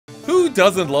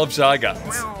doesn't love Shy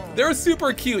Guys? They're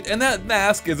super cute and that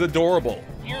mask is adorable.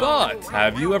 But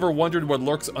have you ever wondered what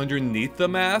lurks underneath the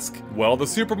mask? Well, the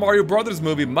Super Mario Bros.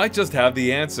 Movie might just have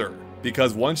the answer,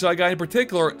 because one Shy Guy in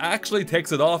particular actually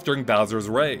takes it off during Bowser's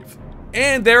rave.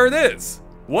 And there it is!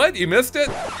 What? You missed it?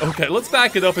 Okay, let's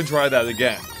back it up and try that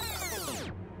again.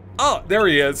 Oh, there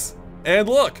he is. And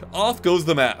look, off goes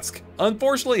the mask.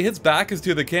 Unfortunately, his back is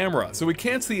to the camera, so we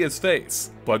can't see his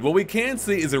face. But what we can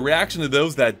see is a reaction to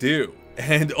those that do.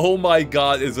 And oh my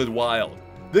god, is it wild.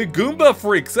 The Goomba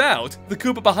freaks out, the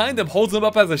Koopa behind him holds him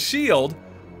up as a shield,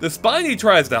 the Spiny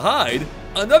tries to hide,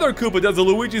 another Koopa does a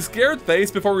Luigi scared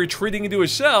face before retreating into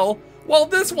his shell, while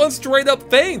this one straight up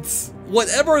faints.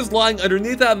 Whatever is lying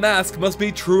underneath that mask must be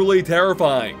truly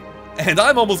terrifying. And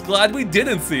I'm almost glad we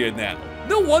didn't see it now.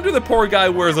 No wonder the poor guy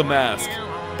wears a mask.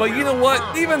 But you know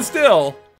what? Even still,